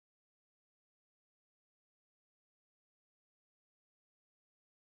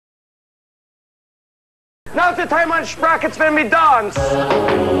Now's the time on Sprockets when we dance.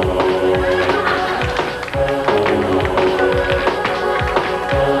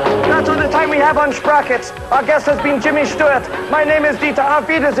 That's all the time we have on Sprockets. Our guest has been Jimmy Stewart. My name is Dieter. Auf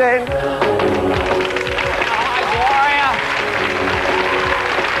Wiedersehen.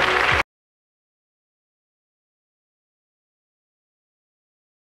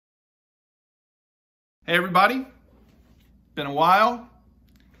 Hey everybody, been a while.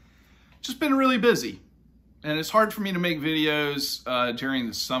 Just been really busy, and it's hard for me to make videos during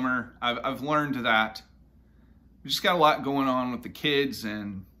the summer. I've learned that we just got a lot going on with the kids,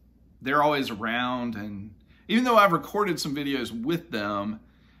 and they're always around. And even though I've recorded some videos with them,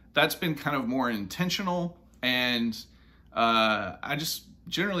 that's been kind of more intentional. And I just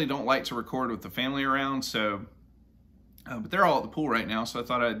generally don't like to record with the family around. So, but they're all at the pool right now, so I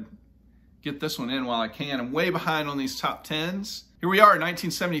thought I'd get this one in while I can. I'm way behind on these top 10s. Here we are,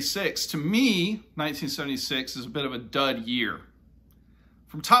 1976. To me, 1976 is a bit of a dud year.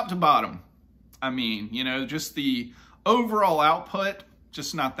 From top to bottom. I mean, you know, just the overall output,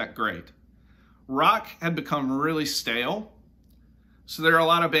 just not that great. Rock had become really stale. So there are a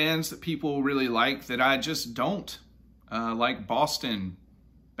lot of bands that people really like that I just don't. Like Boston,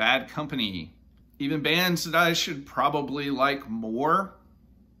 Bad Company, even bands that I should probably like more,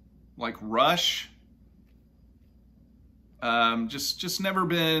 like Rush. Just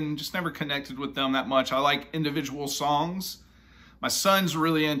never connected with them that much. I like individual songs. My son's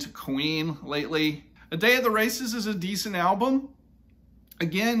really into Queen lately. A Day of the Races is a decent album.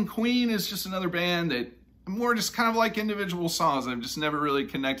 Again, Queen is just another band that more just kind of like individual songs. I've just never really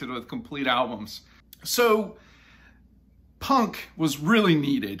connected with complete albums. So punk was really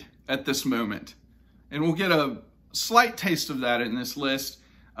needed at this moment. And we'll get a slight taste of that in this list.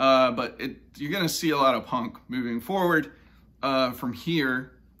 But you're gonna see a lot of punk moving forward from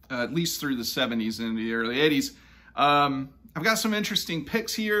here, at least through the 70s and the early 80s. I've got some interesting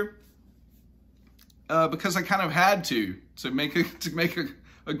picks here because I kind of had to make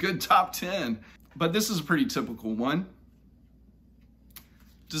a good top 10. But this is a pretty typical one.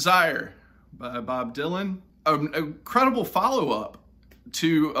 Desire by Bob Dylan. An incredible follow-up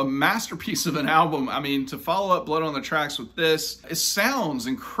to a masterpiece of an album. I mean, to follow up Blood on the Tracks with this, it sounds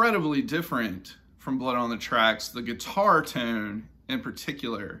incredibly different from Blood on the Tracks. The guitar tone in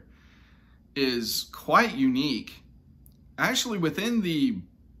particular is quite unique. Actually, within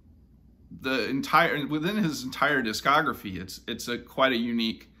within his entire discography, it's quite a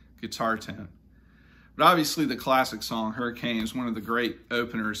unique guitar tone. But obviously the classic song Hurricane is one of the great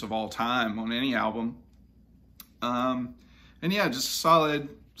openers of all time on any album. And yeah, just a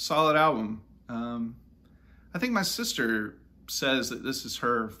solid album. I think my sister says that this is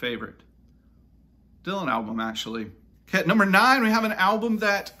her favorite Dylan album, actually. Okay, at number 9, we have an album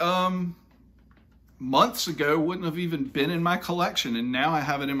that months ago wouldn't have even been in my collection, and now I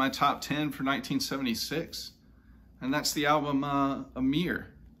have it in my top 10 for 1976. And that's the album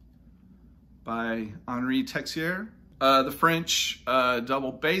Amir by Henri Texier, the French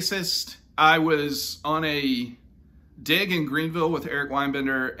double bassist. I was on a dig in Greenville with Eric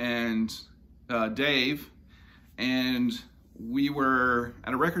Weinbender and Dave, and we were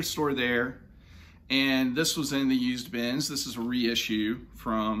at a record store there, and this was in the used bins. This is a reissue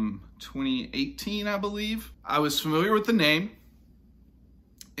from 2018, I believe. I was familiar with the name,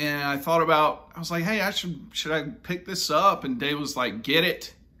 and I was like, hey, should I pick this up? And Dave was like, get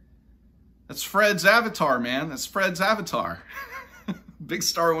it. That's Fred's Avatar, man. That's Fred's Avatar. Big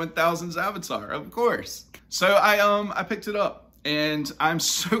Star 1000's Avatar, of course. So I picked it up, and I'm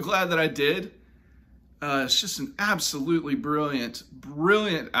so glad that I did. It's just an absolutely brilliant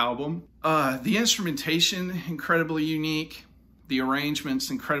album. The instrumentation, incredibly unique. The arrangement's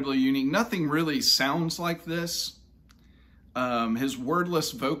incredibly unique. Nothing really sounds like this. His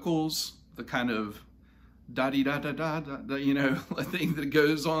wordless vocals, the kind of da-dee-da-da-da-da, you know, thing that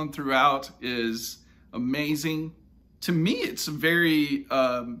goes on throughout is amazing. To me, it's a very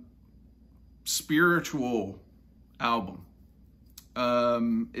spiritual album.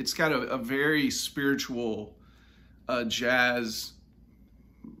 It's got a very spiritual jazz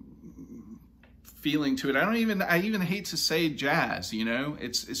feeling to it. I even hate to say jazz, you know?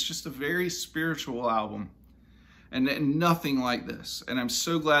 It's just a very spiritual album, and nothing like this. And I'm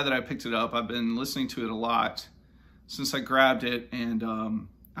so glad that I picked it up. I've been listening to it a lot since I grabbed it, and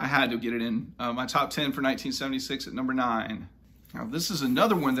I had to get it in my top 10 for 1976 at number 9. Now, this is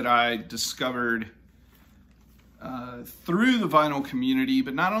another one that I discovered through the vinyl community,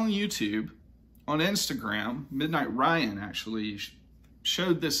 but not on YouTube, on Instagram. Midnight Ryan actually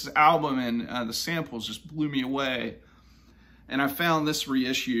showed this album, and the samples just blew me away. And I found this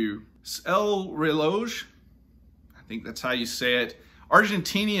reissue. It's El Reloj think that's how you say it.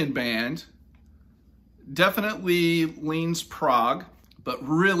 Argentinian band, definitely leans prog, but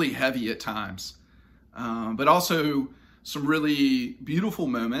really heavy at times. But also some really beautiful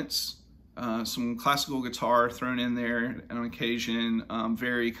moments, some classical guitar thrown in there on occasion,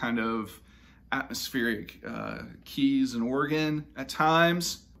 very kind of atmospheric keys and organ at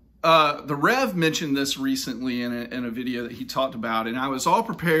times. The Rev mentioned this recently in a video that he talked about, and I was all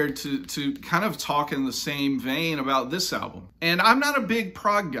prepared to kind of talk in the same vein about this album. And I'm not a big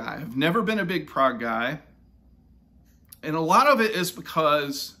prog guy. I've never been a big prog guy. And a lot of it is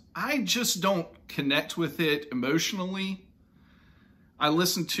because I just don't connect with it emotionally. I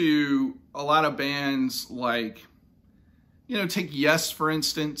listen to a lot of bands like, you know, take Yes, for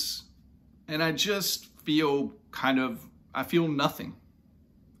instance, and I just feel I feel nothing.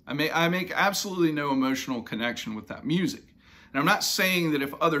 I make absolutely no emotional connection with that music. And I'm not saying that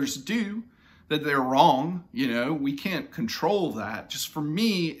if others do, that they're wrong. You know, we can't control that. Just for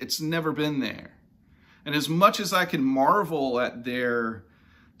me, it's never been there. And as much as I can marvel at their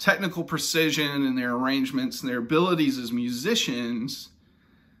technical precision and their arrangements and their abilities as musicians,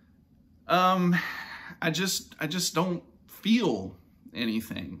 I just don't feel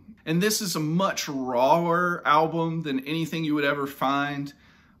anything. And this is a much rawer album than anything you would ever find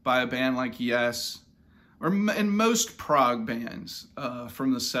by a band like Yes, or in most prog bands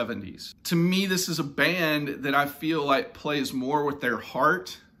from the 70s. To me, this is a band that I feel like plays more with their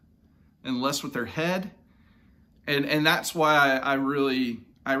heart and less with their head. And that's why I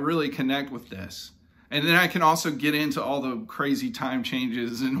really connect with this. And then I can also get into all the crazy time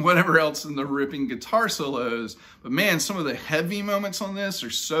changes and whatever else in the ripping guitar solos. But man, some of the heavy moments on this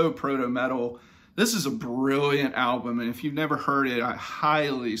are so proto-metal. This is a brilliant album, and if you've never heard it, I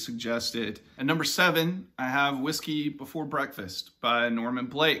highly suggest it. At number 7, I have Whiskey Before Breakfast by Norman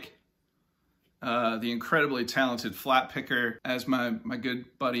Blake. The incredibly talented flat picker, as my good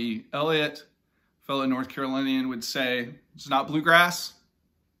buddy Elliott, fellow North Carolinian, would say, it's not bluegrass,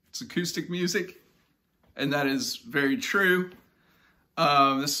 it's acoustic music. And that is very true.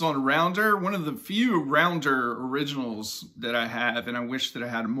 This is on Rounder, one of the few Rounder originals that I have, and I wish that I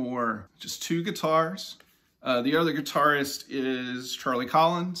had more. Just 2 guitars. The other guitarist is Charlie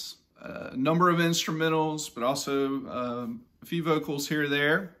Collins. A number of instrumentals, but also a few vocals here or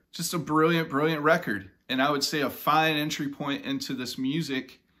there. Just a brilliant, brilliant record. And I would say a fine entry point into this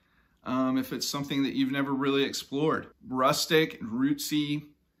music if it's something that you've never really explored. Rustic and rootsy,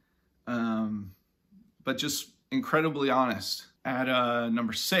 but just incredibly honest. At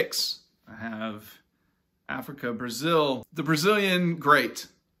number 6, I have Africa, Brazil. The Brazilian, great.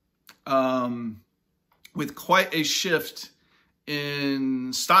 With quite a shift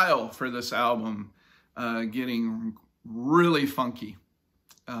in style for this album, getting really funky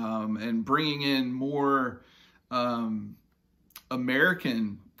and bringing in more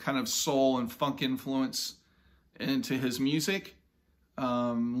American kind of soul and funk influence into his music.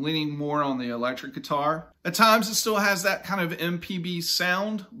 Leaning more on the electric guitar. At times it still has that kind of MPB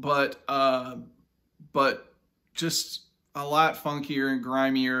sound, but just a lot funkier and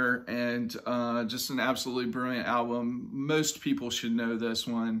grimier, and just an absolutely brilliant album. Most people should know this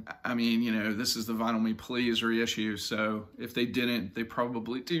one. I mean, you know, this is the Vinyl Me Please reissue, so if they didn't, they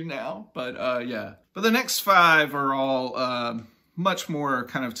probably do now, but yeah. But the next 5 are all much more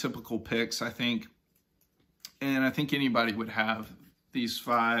kind of typical picks, I think, and I think anybody would have these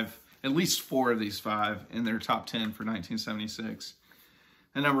 5, at least 4 of these 5 in their top 10 for 1976.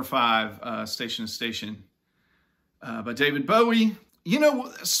 And number 5, Station to Station by David Bowie. You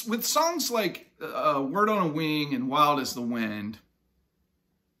know, with songs like Word on a Wing and Wild as the Wind,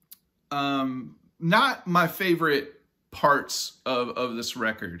 not my favorite parts of this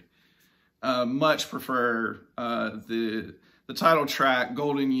record. Much prefer the title track,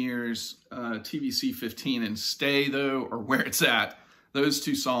 Golden Years, TBC 15, and Stay, though, or Where It's At. Those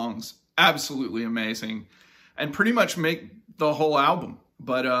 2 songs, absolutely amazing, and pretty much make the whole album.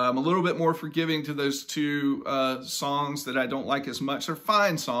 But I'm a little bit more forgiving to those 2 songs that I don't like as much. They're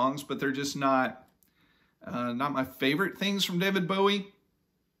fine songs, but they're just not my favorite things from David Bowie.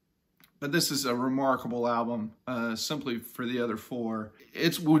 But this is a remarkable album, simply for the other 4.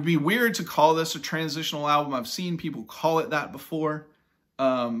 It would be weird to call this a transitional album. I've seen people call it that before,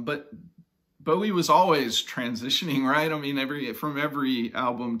 but Bowie was always transitioning, right? I mean, from every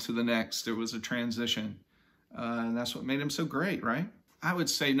album to the next, there was a transition. And that's what made him so great, right? I would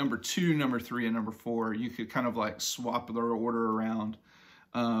say number 2, number 3, and number 4, you could kind of like swap their order around.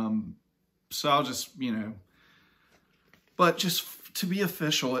 So I'll just, you know. But just to be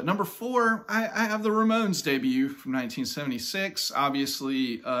official, at number 4, I have the Ramones debut from 1976.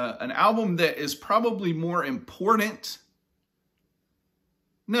 Obviously, an album that is probably more important.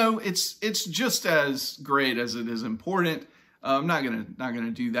 No, it's just as great as it is important. I'm not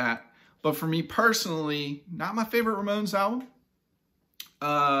gonna do that. But for me personally, not my favorite Ramones album.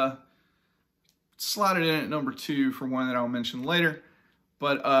 Slotted in at number 2 for one that I'll mention later.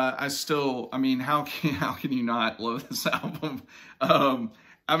 But I mean, how can you not love this album?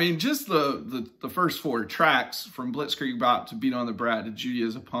 I mean, just the first 4 tracks, from Blitzkrieg Bop to Beat on the Brat to Judy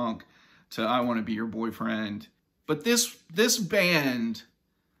as a Punk to I Want to Be Your Boyfriend. But this band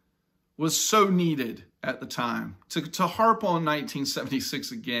was so needed at the time. To harp on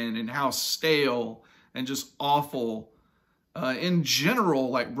 1976 again and how stale and just awful in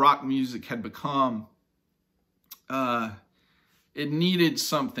general, like, rock music had become. It needed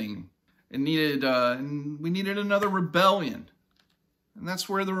something. It needed, we needed another rebellion. And that's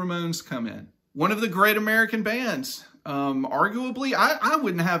where the Ramones come in. One of the great American bands. Arguably, I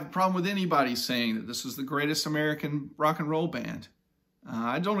wouldn't have a problem with anybody saying that this is the greatest American rock and roll band.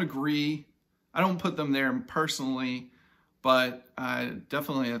 I don't agree. I don't put them there personally, but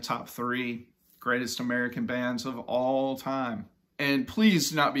definitely a top 3 greatest American bands of all time. And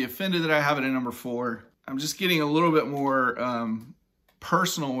please do not be offended that I have it at number 4. I'm just getting a little bit more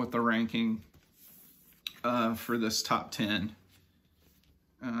personal with the ranking for this top 10.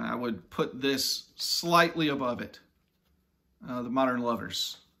 I would put this slightly above it. The Modern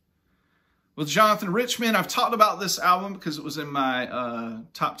Lovers. With Jonathan Richman, I've talked about this album because it was in my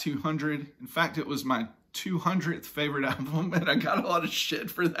top 200. In fact, it was my 200th favorite album, and I got a lot of shit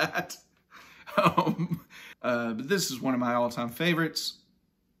for that. But this is one of my all-time favorites.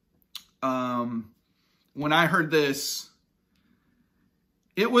 When I heard this,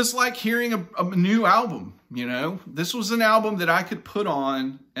 it was like hearing a new album, you know? This was an album that I could put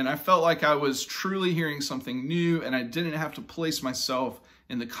on, and I felt like I was truly hearing something new, and I didn't have to place myself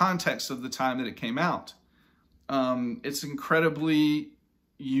in the context of the time that it came out. It's incredibly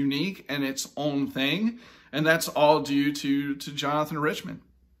unique and its own thing, and that's all due to Jonathan Richman,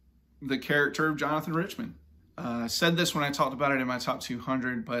 the character of Jonathan Richman. I said this when I talked about it in my top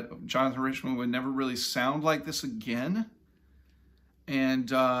 200, but Jonathan Richman would never really sound like this again.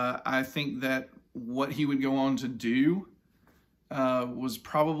 And I think that what he would go on to do was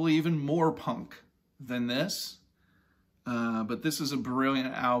probably even more punk than this. But this is a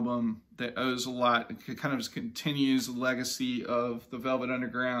brilliant album that owes a lot. It kind of just continues the legacy of the Velvet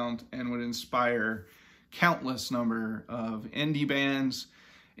Underground and would inspire countless number of indie bands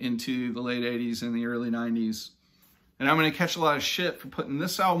into the late 80s and the early 90s. And I'm going to catch a lot of shit for putting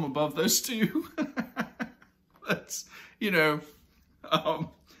this album above those two. That's, you know,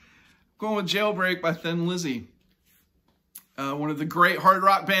 going with Jailbreak by Thin Lizzy. One of the great hard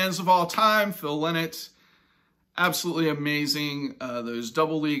rock bands of all time, Phil Lynott. Absolutely amazing. Those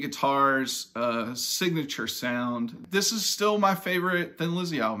double lead guitars, signature sound. This is still my favorite Thin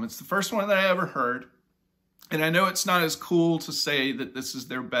Lizzy album. It's the first one that I ever heard. And I know it's not as cool to say that this is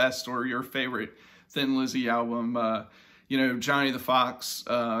their best or your favorite Thin Lizzy album. You know, Johnny the Fox,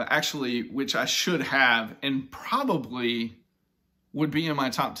 actually, which I should have and probably would be in my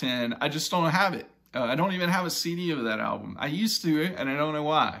top 10. I just don't have it. I don't even have a CD of that album. I used to, and I don't know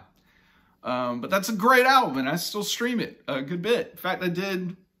why. But that's a great album, and I still stream it a good bit. In fact, I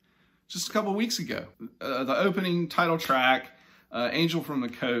did just a couple weeks ago. The opening title track, Angel from the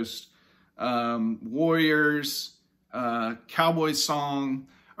Coast, Warriors, Cowboy Song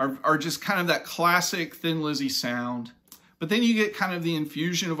are just kind of that classic Thin Lizzy sound. But then you get kind of the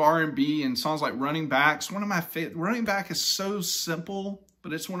infusion of R&B and songs like Running Back. It's one of my favorite. Running Back is so simple,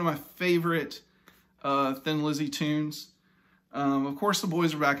 but it's one of my favorite Thin Lizzy tunes. Of course, The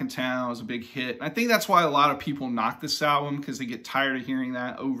Boys Are Back in Town was a big hit. And I think that's why a lot of people knock this album, because they get tired of hearing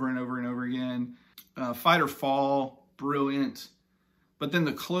that over and over and over again. Fight or Fall, brilliant. But then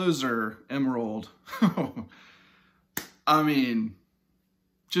the closer, Emerald, I mean,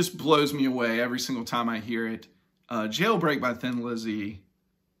 just blows me away every single time I hear it. Jailbreak by Thin Lizzy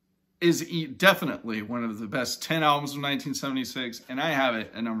is definitely one of the best 10 albums of 1976, and I have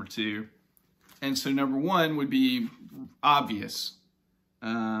it at number 2. And so number 1 would be obvious.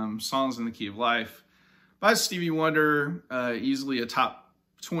 Songs in the Key of Life by Stevie Wonder, easily a top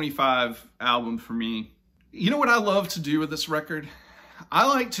 25 album for me. You know what I love to do with this record? I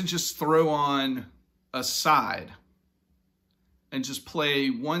like to just throw on a side and just play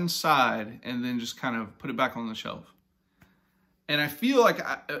one side and then just kind of put it back on the shelf. And I feel like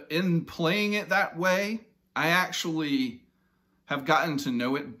in playing it that way, I actually have gotten to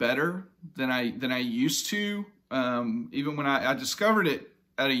know it better than I used to even when I discovered it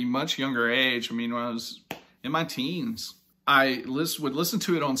at a much younger age. I mean, when I was in my teens, I would listen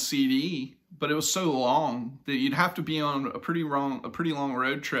to it on CD, but it was so long that you'd have to be on a pretty long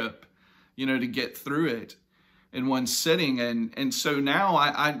road trip, you know, to get through it in one sitting. And so now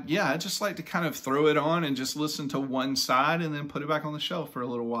I just like to kind of throw it on and just listen to one side and then put it back on the shelf for a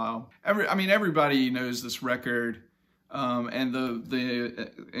little while. Everybody knows this record, and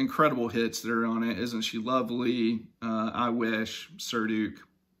the incredible hits that are on it. Isn't She Lovely? I Wish, Sir Duke.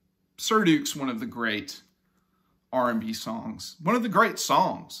 Sir Duke's one of the great R&B songs. One of the great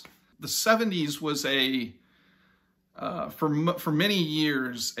songs. The 70s was for many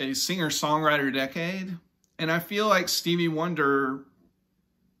years, a singer-songwriter decade. And I feel like Stevie Wonder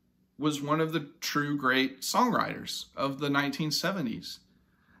was one of the true great songwriters of the 1970s.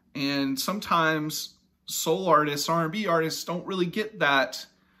 And sometimes soul artists, R&B artists don't really get that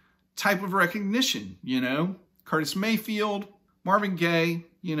type of recognition, you know? Curtis Mayfield, Marvin Gaye,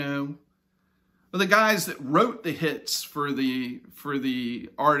 you know, the guys that wrote the hits for the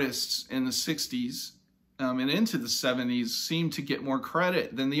artists in the 60s and into the 70s seem to get more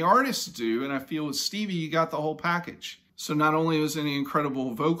credit than the artists do. And I feel with Stevie, you got the whole package. So not only was he an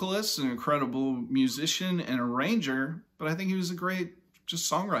incredible vocalist, an incredible musician and arranger, but I think he was a great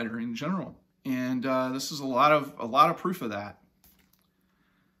just songwriter in general. And this is a lot of proof of that.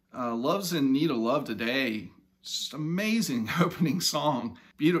 Love's in Need of Love Today. Just amazing opening song.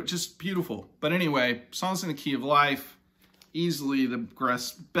 Just beautiful. But anyway, Songs in the Key of Life, easily the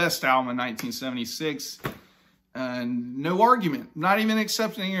best album in 1976. And no argument. Not even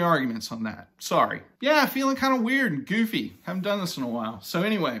accepting any arguments on that. Sorry. Yeah, feeling kind of weird and goofy. Haven't done this in a while. So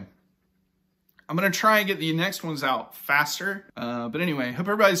anyway, I'm going to try and get the next ones out faster. But anyway, hope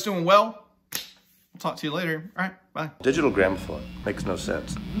everybody's doing well. I'll talk to you later. All right, bye. Digital gramophone makes no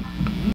sense.